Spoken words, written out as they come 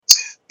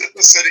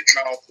the City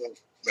Councilman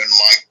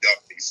Mike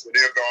Dudley, City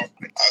of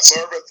Garfield. I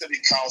serve as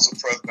City Council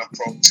President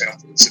Pro Tem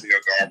for the City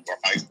of Garfield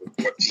Heights for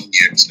 14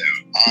 years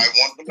now. I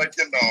want to let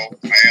you know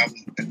I am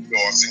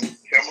endorsing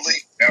Kimberly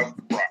F.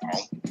 Brown,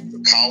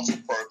 the council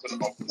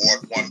person of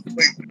Ward 1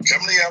 Cleveland.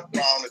 Kimberly F.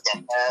 Brown is a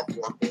hard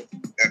worker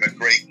and a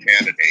great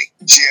candidate.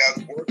 She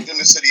has worked in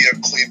the City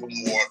of Cleveland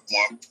Ward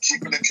 1,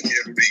 keeping the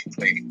community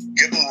clean,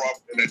 getting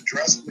rough, and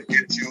addressing the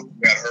issues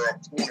that her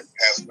opponent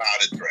has not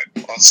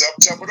addressed. On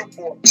September the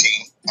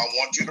 14th, I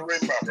want you to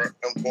remember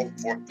and vote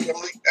for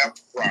Kimberly F.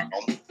 Brown,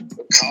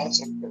 the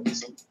council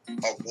person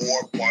of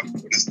Ward 1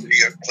 for the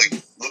City of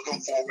Cleveland. Looking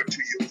forward to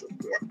your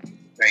support.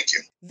 Thank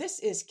you. This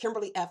is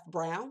Kimberly F.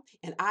 Brown,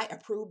 and I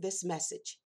approve this message.